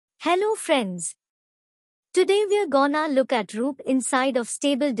Hello friends. Today we're gonna look at ROOP inside of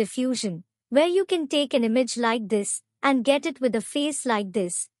Stable Diffusion, where you can take an image like this and get it with a face like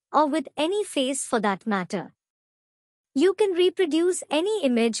this, or with any face for that matter. You can reproduce any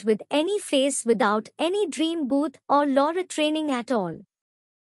image with any face without any dream booth or LoRa training at all.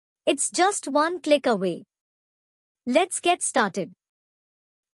 It's just one click away. Let's get started.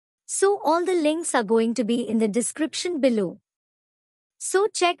 So all the links are going to be in the description below. So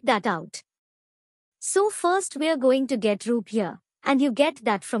check that out. So first we are going to get ROOP here, and you get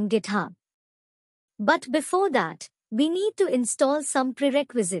that from GitHub. But before that, we need to install some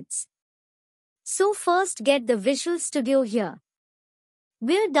prerequisites. So first get the Visual Studio here.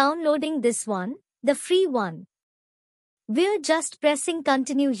 We're downloading this one, the free one. We're just pressing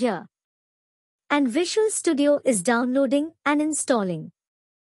continue here. And Visual Studio is downloading and installing.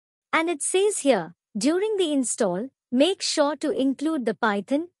 And it says here, during the install, make sure to include the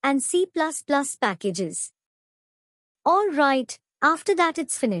Python and C++ packages. Alright, after that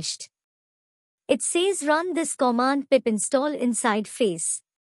it's finished. It says run this command pip install inside face.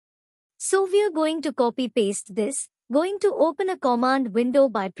 So we are going to copy paste this, going to open a command window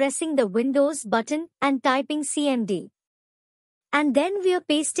by pressing the Windows button and typing cmd. And then we are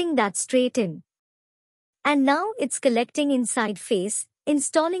pasting that straight in. And now it's collecting inside face,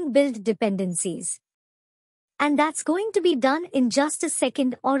 installing build dependencies. And that's going to be done in just a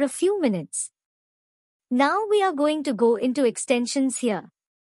second or a few minutes. Now we are going to go into extensions here.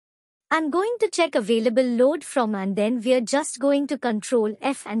 I'm going to check available load from and then we are just going to Ctrl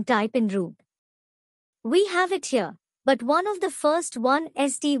F and type in ROOP. We have it here, but one of the first one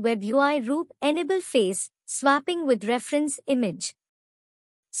SD Web UI ROOP enable face swapping with reference image.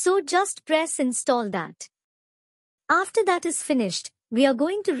 So just press install that. After that is finished, we are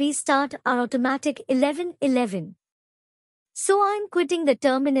going to restart our automatic 1111. So I'm quitting the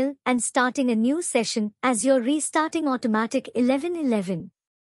terminal and starting a new session as you're restarting automatic 1111.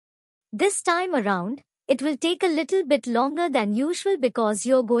 This time around, it will take a little bit longer than usual because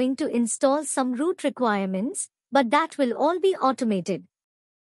you're going to install some root requirements, but that will all be automated.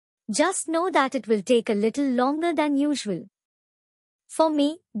 Just know that it will take a little longer than usual. For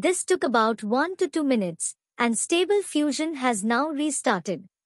me, this took about 1 to 2 minutes. And Stable Diffusion has now restarted.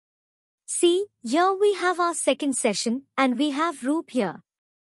 See, here we have our second session and we have ROOP here.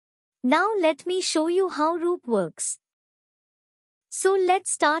 Now let me show you how ROOP works. So let's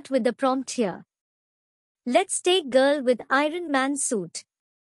start with the prompt here. Let's take girl with Iron Man suit.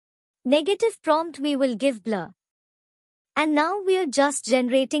 Negative prompt we will give blur. And now we are just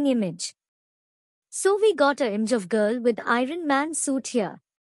generating image. So we got an image of girl with Iron Man suit here.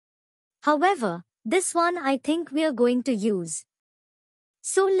 However, this one I think we are going to use.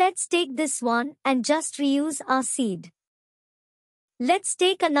 So let's take this one and just reuse our seed. Let's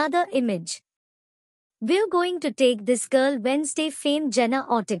take another image. We're going to take this girl Wednesday fame Jenna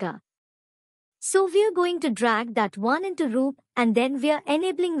Ortega. So we're going to drag that one into ROOP and then we're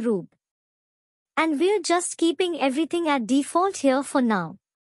enabling ROOP. And we're just keeping everything at default here for now.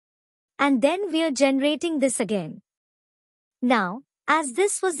 And then we're generating this again. Now, as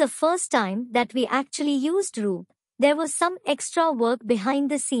this was the first time that we actually used ROOP, there was some extra work behind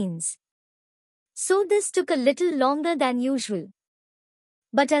the scenes. So this took a little longer than usual.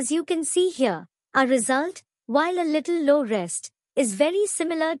 But as you can see here, our result, while a little low rest, is very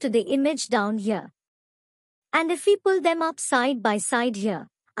similar to the image down here. And if we pull them up side by side here,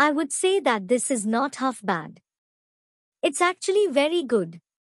 I would say that this is not half bad. It's actually very good.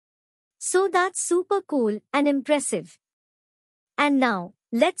 So that's super cool and impressive. And now,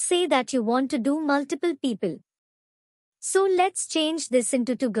 let's say that you want to do multiple people. So let's change this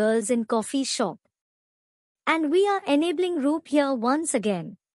into 2 girls in coffee shop. And we are enabling ROOP here once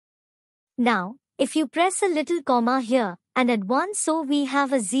again. Now, if you press a little comma here, and at 1 so we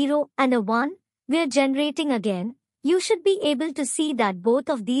have a 0 and a 1, we're generating again, you should be able to see that both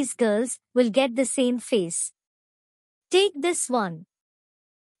of these girls will get the same face. Take this one.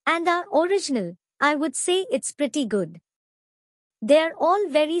 And our original, I would say it's pretty good. They're all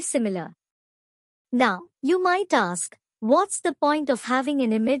very similar. Now, you might ask, what's the point of having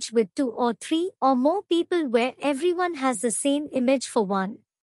an image with 2 or 3 or more people where everyone has the same image for one?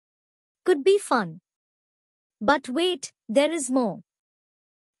 Could be fun. But wait, there is more.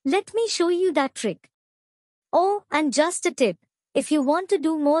 Let me show you that trick. Oh, and just a tip, if you want to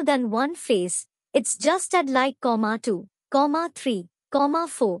do more than one face, it's just add like comma 2, comma 3, comma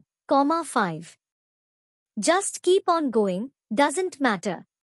 4, comma 5. Just keep on going. Doesn't matter.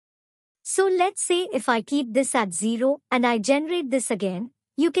 So let's say if I keep this at 0 and I generate this again,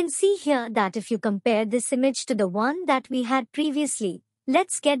 you can see here that if you compare this image to the one that we had previously,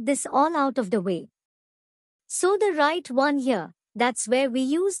 Let's get this all out of the way. So the right one here, that's where we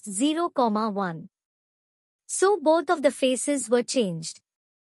used 0, 1. So both of the faces were changed.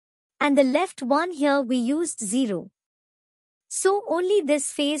 And the left one here we used 0. So only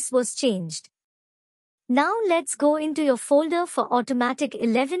this face was changed. Now let's go into your folder for automatic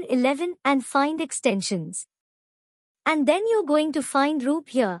 1111 and find extensions. And then you're going to find ROOP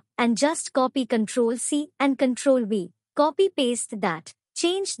here and just copy Ctrl+C and Ctrl+V. Copy paste that.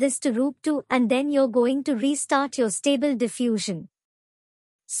 Change this to ROOP 2 and then you're going to restart your Stable Diffusion.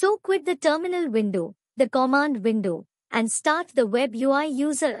 So quit the terminal window, the command window, and start the web UI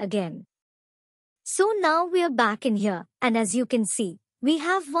user again. So now we're back in here, and as you can see, we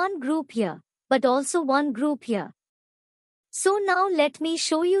have one group here, but also one group here. So now let me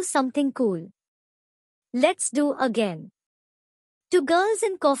show you something cool. Let's do again. To girls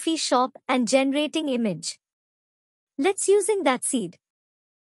in coffee shop and generating image. Let's using that seed.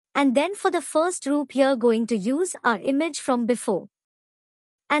 And then for the first group here going to use our image from before.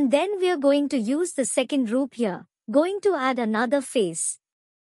 And then we're going to use the second group here, going to add another face.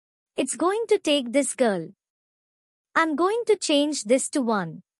 It's going to take this girl. I'm going to change this to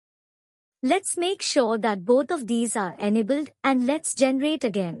 1. Let's make sure that both of these are enabled and let's generate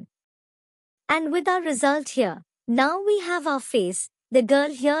again. And with our result here, now we have our face, the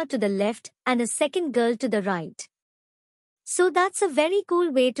girl here to the left and a second girl to the right. So that's a very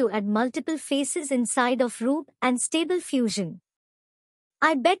cool way to add multiple faces inside of ROOP and Stable Diffusion.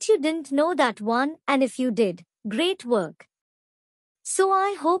 I bet you didn't know that one, and if you did, great work. So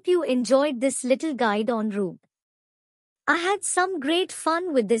I hope you enjoyed this little guide on ROOP. I had some great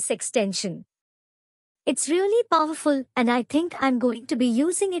fun with this extension. It's really powerful and I think I'm going to be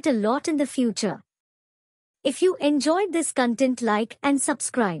using it a lot in the future. If you enjoyed this content, like and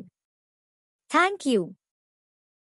subscribe. Thank you.